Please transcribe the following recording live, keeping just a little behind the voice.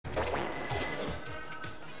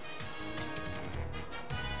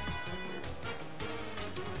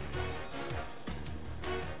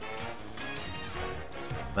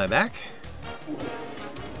Am I back?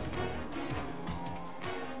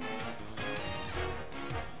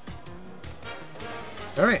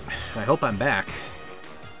 Alright, I hope I'm back.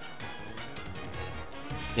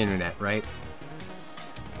 Internet, right?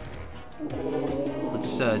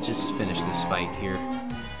 Let's just finish this fight here.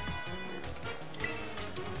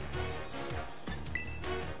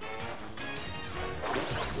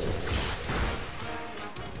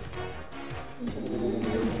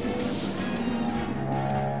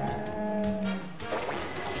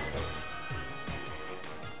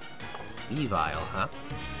 Evile, huh?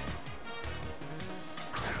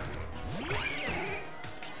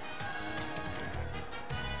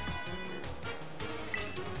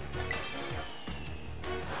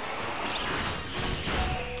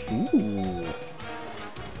 Ooh.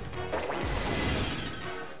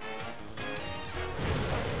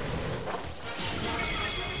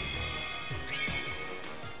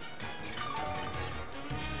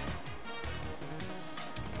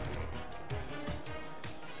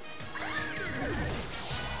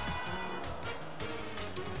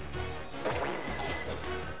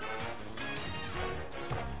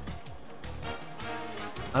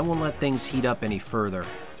 I won't let things heat up any further.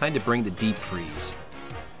 Time to bring the deep freeze.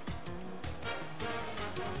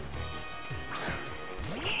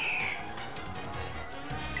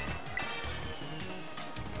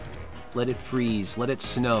 Let it freeze, let it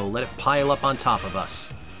snow, let it pile up on top of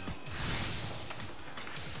us.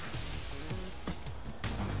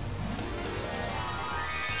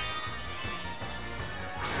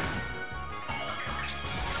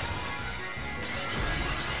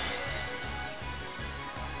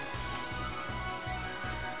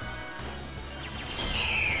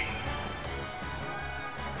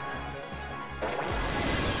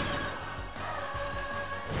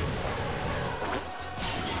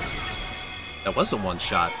 That was a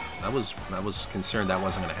one-shot. I was concerned that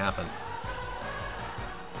wasn't going to happen.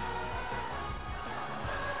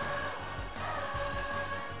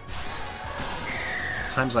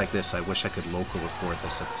 It's times like this, I wish I could local record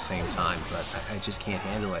this at the same time, but I just can't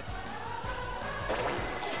handle it.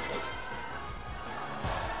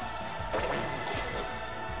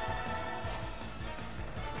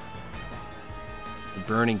 The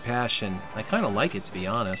burning passion. I kind of like it, to be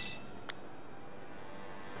honest.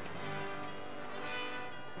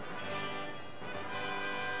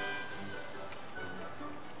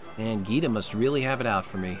 And Geeta must really have it out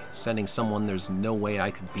for me, sending someone there's no way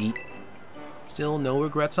I could beat. Still, no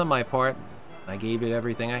regrets on my part. I gave it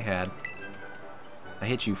everything I had. I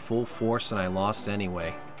hit you full force and I lost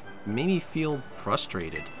anyway. It made me feel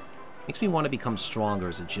frustrated. Makes me want to become stronger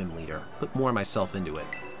as a gym leader, put more of myself into it.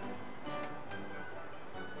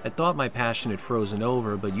 I thought my passion had frozen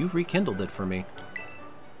over, but you've rekindled it for me.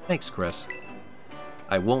 Thanks, Chris.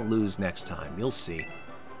 I won't lose next time, you'll see.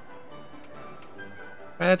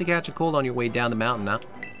 Try not to catch a cold on your way down the mountain, huh?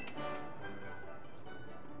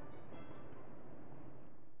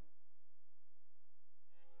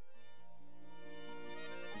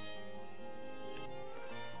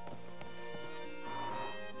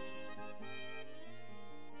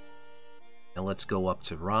 Now let's go up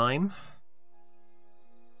to Rhyme.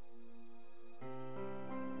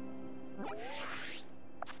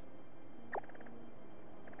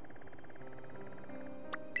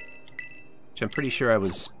 I'm pretty sure I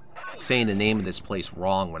was saying the name of this place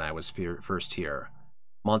wrong when I was first here.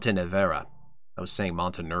 Montenevera. I was saying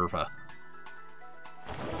Montenerva.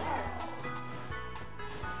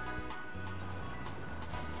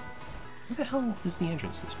 Where the hell is the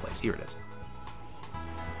entrance to this place? Here it is.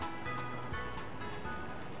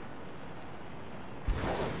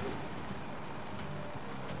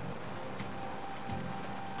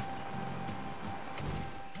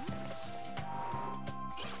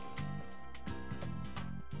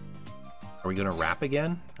 Are we gonna rap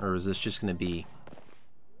again? Or is this just gonna be...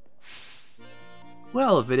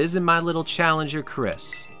 Well, if it isn't my little challenger,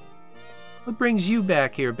 Chris. What brings you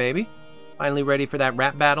back here, baby? Finally ready for that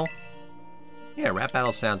rap battle? Yeah, rap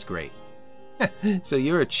battle sounds great. So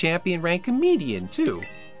you're a champion rank comedian, too.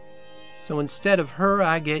 So instead of her,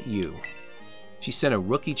 I get you. She sent a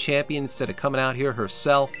rookie champion instead of coming out here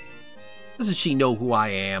herself. Doesn't she know who I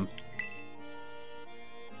am?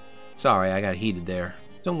 Sorry, I got heated there.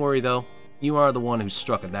 Don't worry, though. You are the one who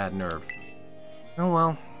struck at that nerve. Oh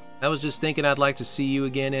well, I was just thinking I'd like to see you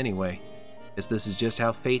again anyway. Guess this is just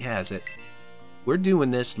how fate has it. We're doing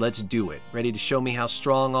this, let's do it. Ready to show me how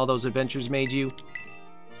strong all those adventures made you?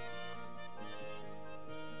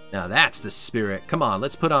 Now that's the spirit. Come on,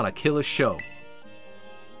 let's put on a killer show.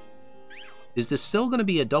 Is this still going to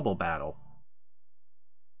be a double battle?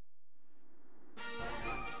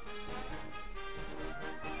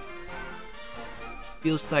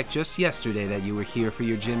 Feels like just yesterday that you were here for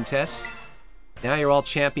your gym test. Now you're all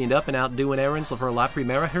championed up and out doing errands for La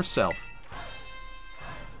Primera herself.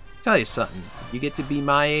 Tell you something, you get to be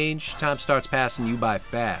my age, time starts passing you by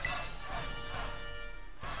fast.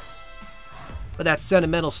 But that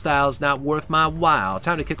sentimental style's not worth my while.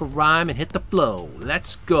 Time to kick a rhyme and hit the flow.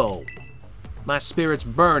 Let's go. My spirit's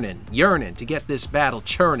burning, yearning to get this battle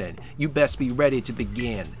churning. You best be ready to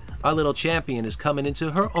begin. Our little champion is coming into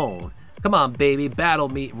her own. Come on, baby, battle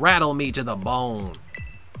me, rattle me to the bone.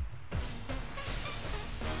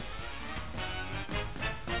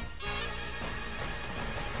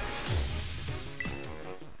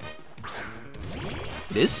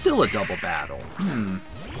 It is still a double battle.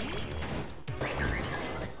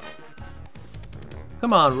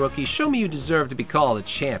 Come on, rookie, show me you deserve to be called a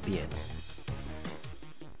champion.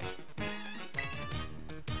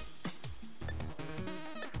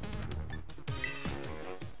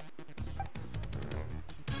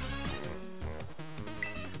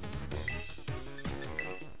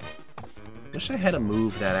 Wish I had a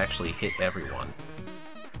move that actually hit everyone.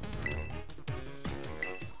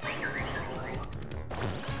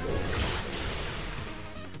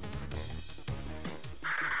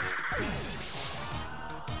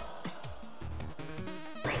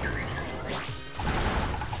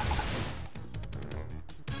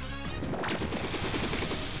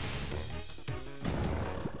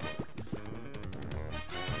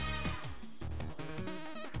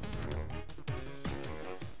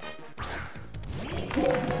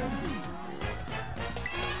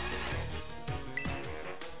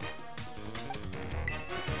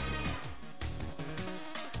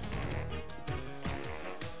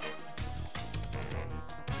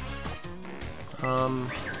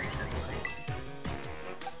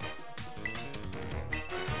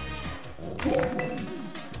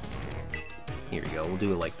 Here we go, we'll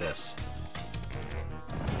do it like this.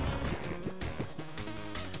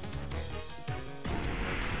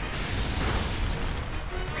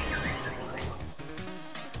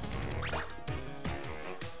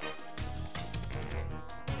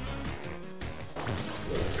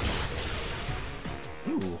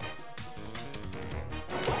 Ooh.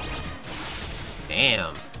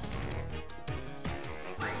 Damn.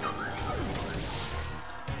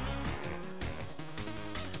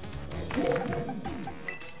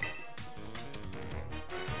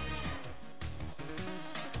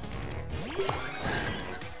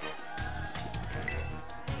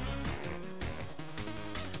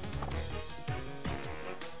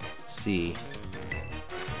 Let's see.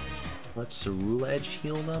 Let's Cerule Edge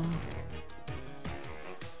heal them?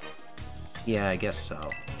 Yeah, I guess so.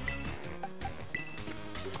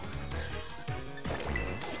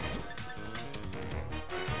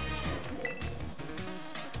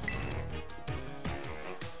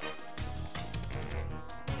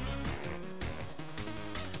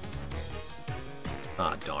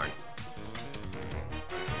 Ah, darn.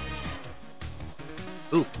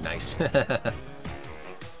 Ooh, nice.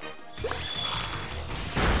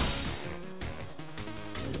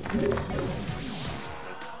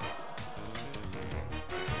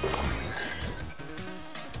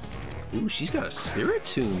 Ooh, she's got a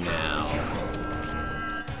Spiritomb now.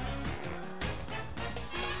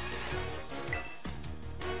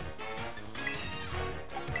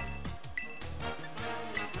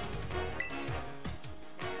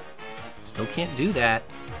 Still can't do that.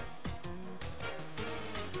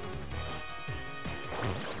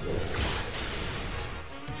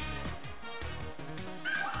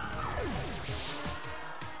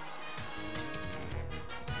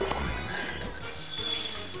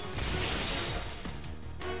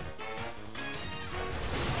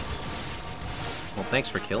 Well, thanks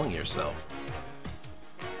for killing yourself.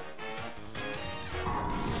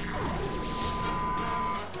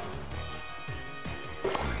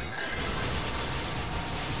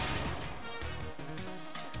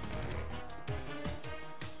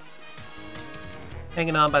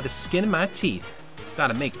 Hanging on by the skin of my teeth.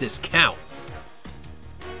 Gotta make this count.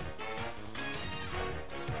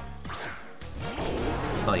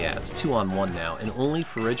 Oh yeah, it's 2-on-1 now, and only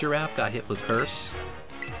Farigiraf got hit with Curse.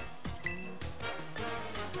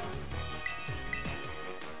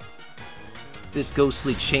 This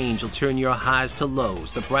ghostly change will turn your highs to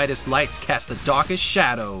lows. The brightest lights cast the darkest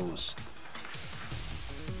shadows.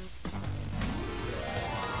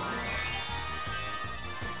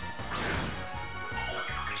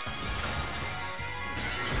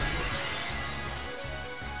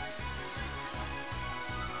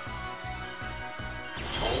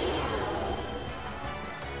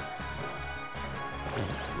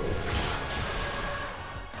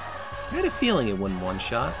 I had a feeling it wouldn't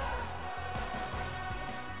one-shot.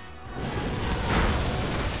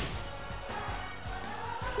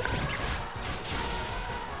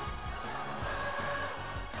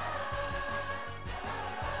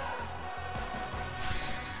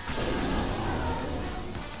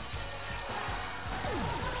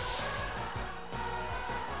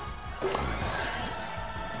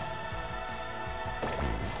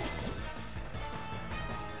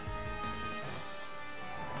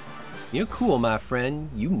 You're cool, my friend.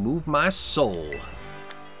 You move my soul.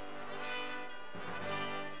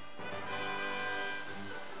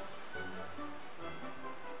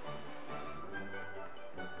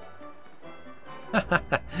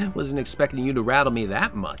 Wasn't expecting you to rattle me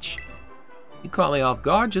that much. You caught me off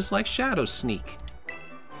guard just like Shadow Sneak.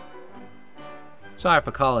 Sorry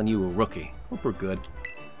for calling you a rookie. Hope we're good.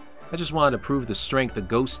 I just wanted to prove the strength of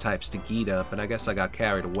ghost types to Geeta, but I guess I got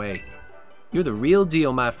carried away. You're the real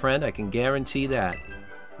deal, my friend, I can guarantee that.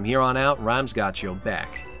 From here on out, Rhyme's got your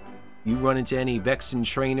back. You run into any Vexen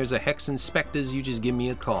trainers or Hex inspectors, you just give me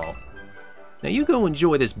a call. Now you go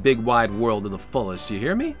enjoy this big wide world to the fullest, you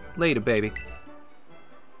hear me? Later, baby.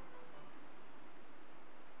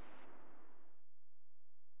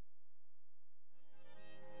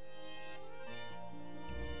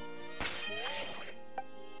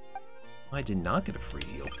 I did not get a free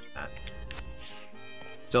heal for that.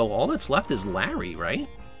 So all that's left is Larry, right?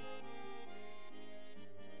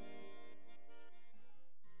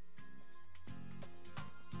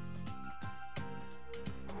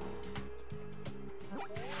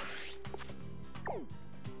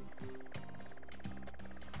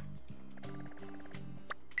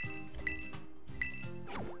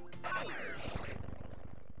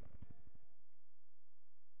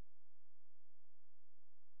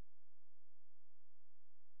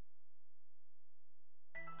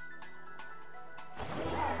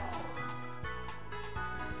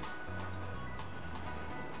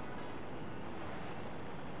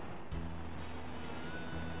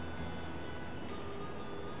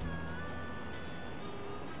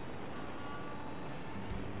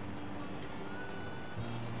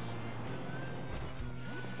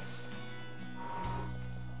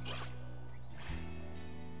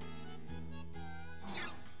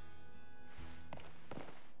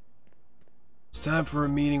 It's time for a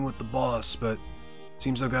meeting with the boss, but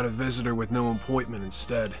seems I've got a visitor with no appointment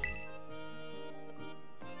instead.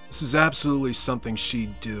 This is absolutely something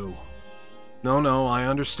she'd do. No, I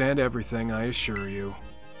understand everything, I assure you.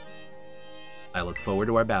 I look forward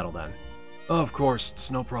to our battle then. Of course, it's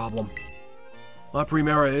no problem. La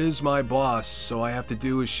Primera is my boss, so I have to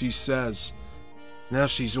do as she says. Now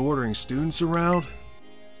she's ordering students around?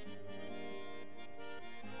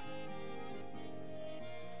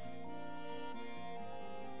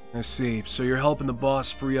 I see, so you're helping the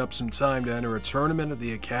boss free up some time to enter a tournament at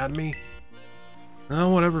the academy?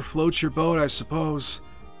 Well, whatever floats your boat, I suppose.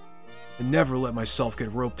 I'd never let myself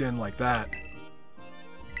get roped in like that.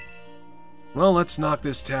 Well, let's knock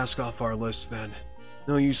this task off our list then.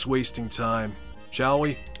 No use wasting time, shall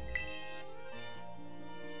we?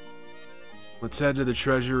 Let's head to the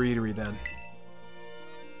Treasure Eatery then.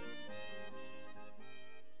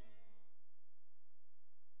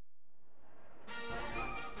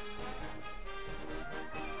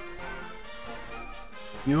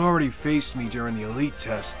 You already faced me during the Elite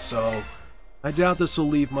test, so I doubt this will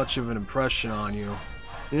leave much of an impression on you.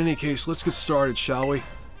 In any case, let's get started, shall we?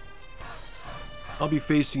 I'll be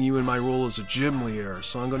facing you in my role as a gym leader,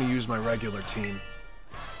 so I'm going to use my regular team.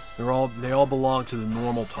 They all belong to the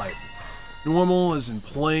normal type. Normal as in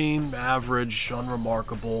plain, average,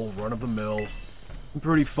 unremarkable, run-of-the-mill. I'm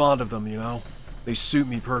pretty fond of them, you know? They suit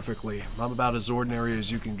me perfectly. I'm about as ordinary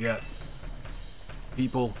as you can get.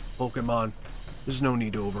 People, Pokemon, there's no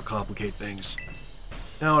need to overcomplicate things.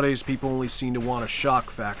 Nowadays, people only seem to want a shock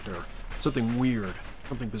factor. Something weird,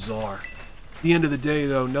 something bizarre. At the end of the day,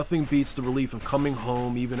 though, nothing beats the relief of coming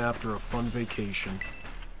home even after a fun vacation.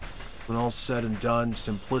 When all's said and done,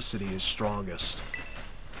 simplicity is strongest.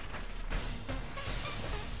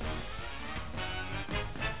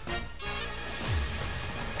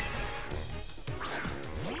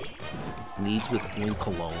 Leads with blue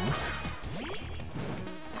cologne.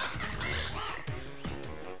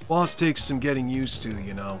 Boss takes some getting used to,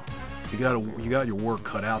 you know. You got your work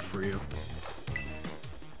cut out for you.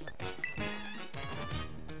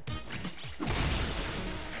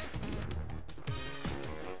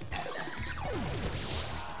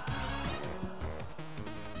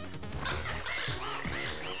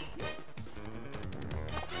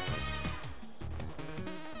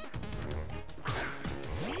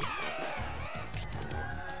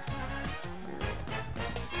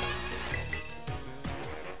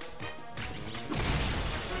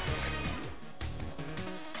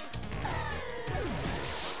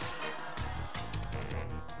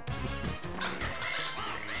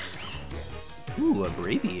 Ooh, a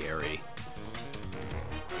breviary.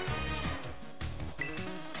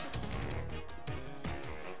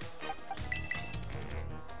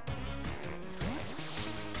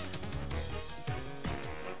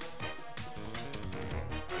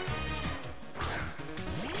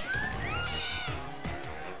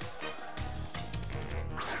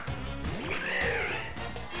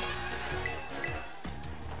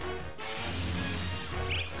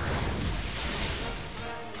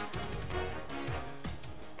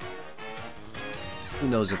 Who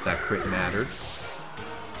knows if that crit mattered.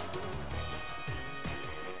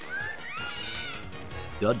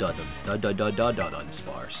 Dun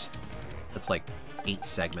sparse. That's like 8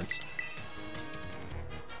 segments.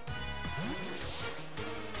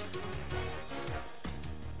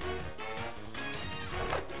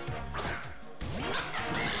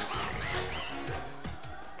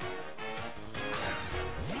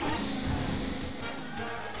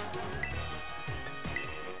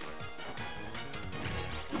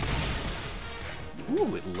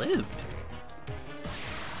 Ooh, it lived.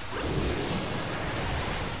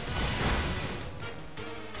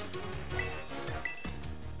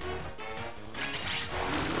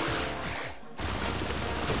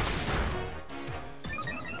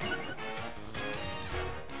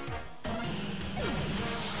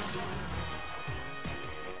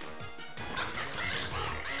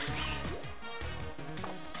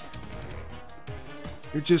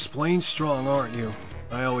 You're just plain strong, aren't you?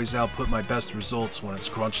 I always output my best results when it's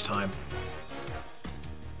crunch time.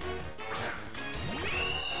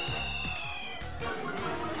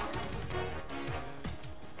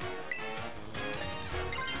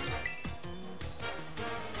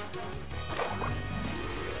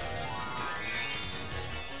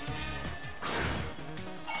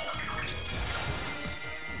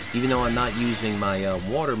 Even though I'm not using my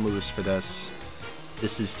water moves for this,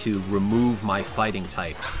 this is to remove my fighting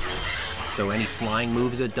type. So any flying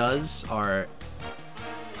moves it does are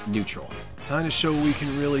neutral. Time to show what we can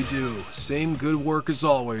really do. Same good work as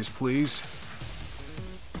always, please.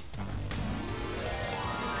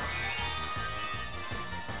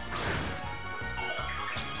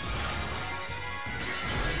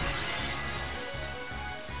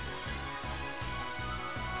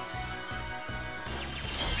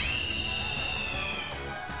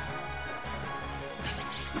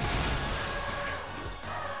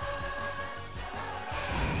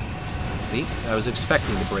 See? I was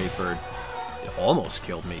expecting the Brave Bird. It almost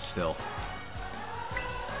killed me still.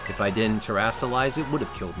 If I didn't terrasilize, it would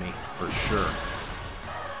have killed me, for sure.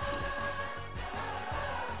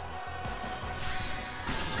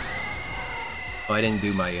 Oh, I didn't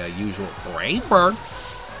do my usual Brave Bird.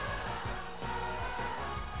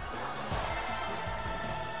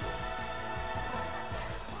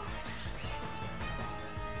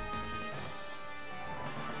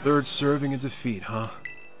 Third serving in defeat, huh?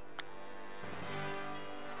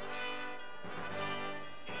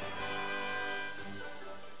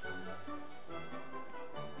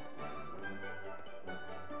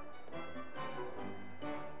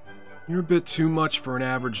 You're a bit too much for an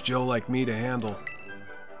average Joe like me to handle.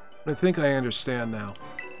 But I think I understand now.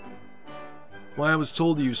 Why I was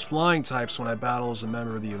told to use flying types when I battle as a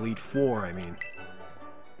member of the Elite Four, I mean.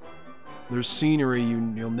 There's scenery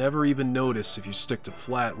you'll never even notice if you stick to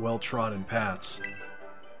flat, well-trodden paths.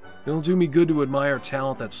 It'll do me good to admire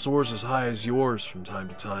talent that soars as high as yours from time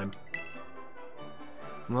to time.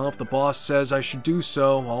 Well, if the boss says I should do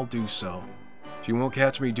so, I'll do so. She won't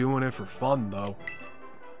catch me doing it for fun, though.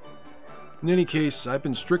 In any case, I've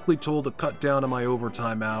been strictly told to cut down on my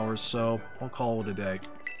overtime hours, so I'll call it a day.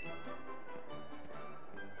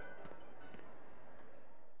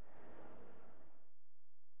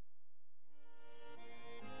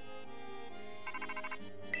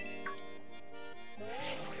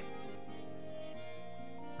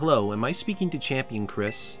 Hello, am I speaking to Champion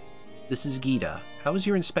Chris? This is Gita. How is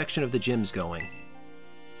your inspection of the gyms going?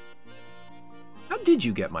 How did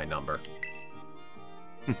you get my number?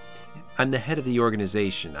 I'm the head of the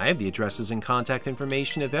organization. I have the addresses and contact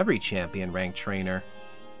information of every champion-ranked trainer.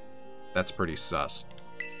 That's pretty sus.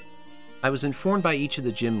 I was informed by each of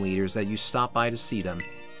the gym leaders that you stopped by to see them.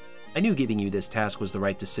 I knew giving you this task was the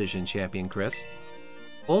right decision, Champion Chris.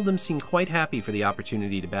 All of them seemed quite happy for the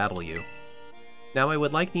opportunity to battle you. Now I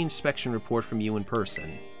would like the inspection report from you in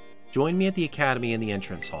person. Join me at the academy in the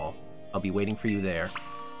entrance hall. I'll be waiting for you there.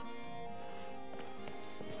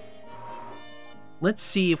 Let's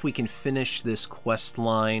see if we can finish this quest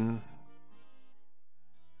line.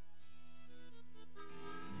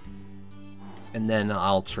 And then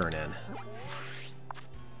I'll turn in.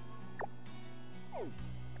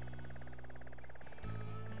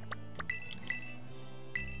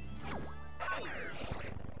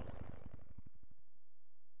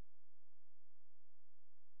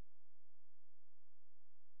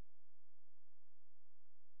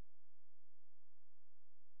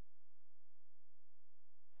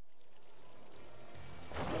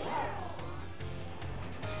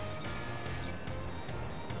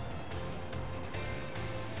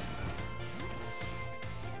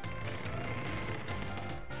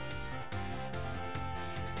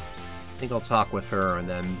 think I'll talk with her, and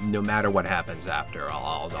then no matter what happens after,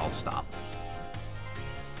 I'll stop.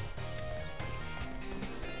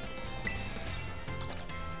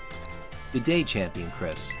 Good day, Champion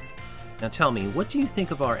Chris. Now tell me, what do you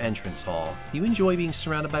think of our entrance hall? Do you enjoy being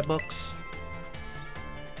surrounded by books?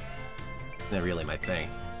 Not really my thing.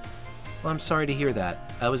 Well, I'm sorry to hear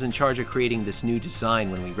that. I was in charge of creating this new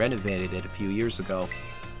design when we renovated it a few years ago.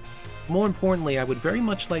 More importantly, I would very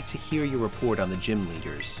much like to hear your report on the gym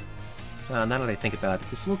leaders. Now that I think about it,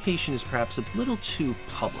 this location is perhaps a little too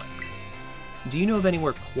public. Do you know of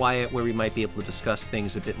anywhere quiet where we might be able to discuss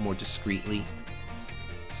things a bit more discreetly?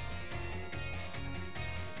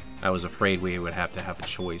 I was afraid we would have to have a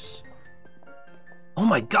choice. Oh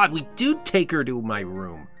my god, we do take her to my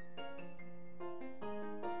room!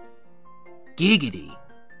 Giggity!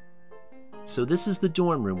 So this is the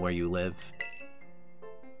dorm room where you live.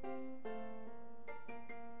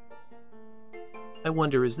 I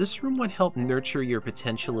wonder, is this room what helped nurture your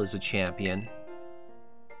potential as a champion?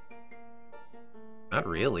 Not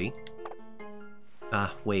really.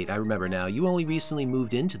 Ah, wait, I remember now. You only recently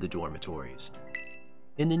moved into the dormitories.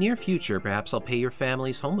 In the near future, perhaps I'll pay your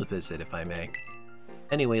family's home a visit, if I may.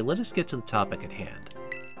 Anyway, let us get to the topic at hand.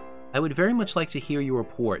 I would very much like to hear your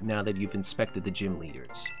report now that you've inspected the gym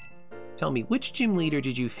leaders. Tell me, which gym leader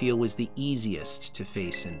did you feel was the easiest to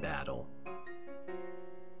face in battle?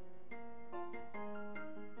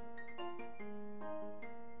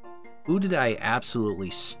 Who did I absolutely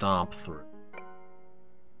stomp through?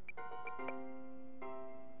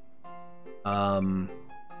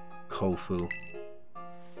 Kofu.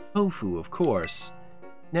 Kofu, of course.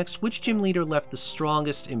 Next, which gym leader left the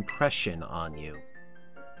strongest impression on you?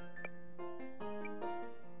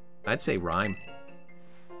 I'd say Rhyme.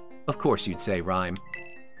 Of course you'd say Rhyme.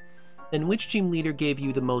 Then which gym leader gave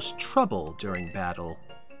you the most trouble during battle?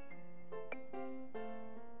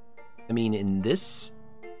 I mean, in this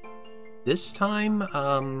time,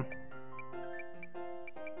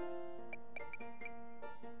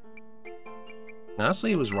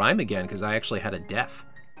 honestly, it was Rhyme again, because I actually had a death.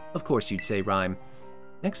 Of course you'd say Rhyme.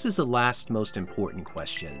 Next is the last most important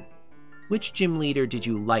question. Which gym leader did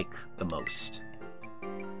you like the most?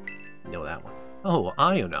 You know that one. Oh,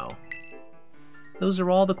 Iono. Those are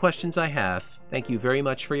all the questions I have. Thank you very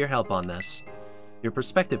much for your help on this. Your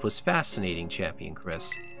perspective was fascinating, Champion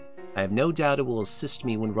Chris. I have no doubt it will assist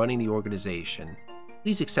me when running the organization.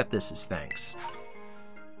 Please accept this as thanks.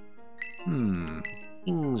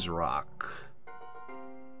 King's Rock.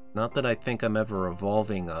 Not that I think I'm ever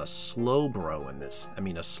evolving a Slowbro in this. I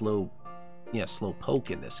mean, a Slowpoke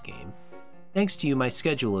in this game. Thanks to you, my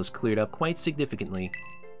schedule has cleared up quite significantly.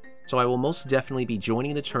 So I will most definitely be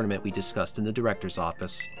joining the tournament we discussed in the director's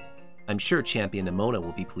office. I'm sure Champion Nemona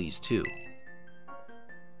will be pleased too.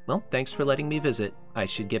 Well, thanks for letting me visit. I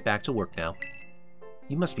should get back to work now.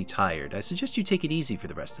 You must be tired. I suggest you take it easy for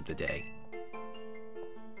the rest of the day.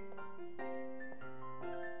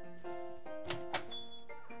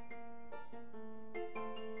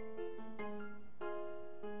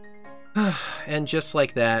 And just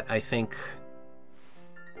like that, I think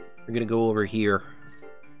we're gonna go over here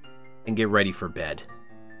and get ready for bed.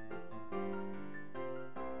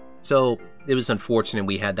 So, it was unfortunate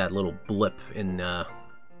we had that little blip in the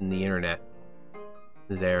internet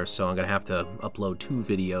there, so I'm gonna have to upload 2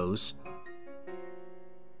 videos.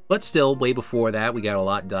 But still, way before that, we got a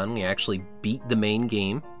lot done. We actually beat the main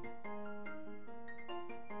game.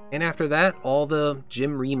 And after that, all the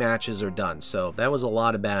gym rematches are done, so that was a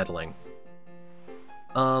lot of battling.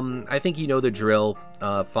 I think you know the drill.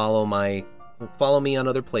 Follow me on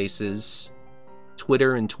other places.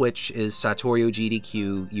 Twitter and Twitch is Satorio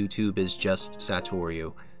GDQ. YouTube is just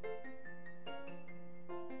Satorio.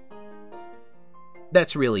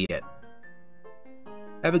 That's really it.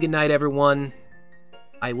 Have a good night, everyone.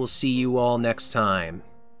 I will see you all next time.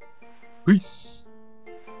 Peace.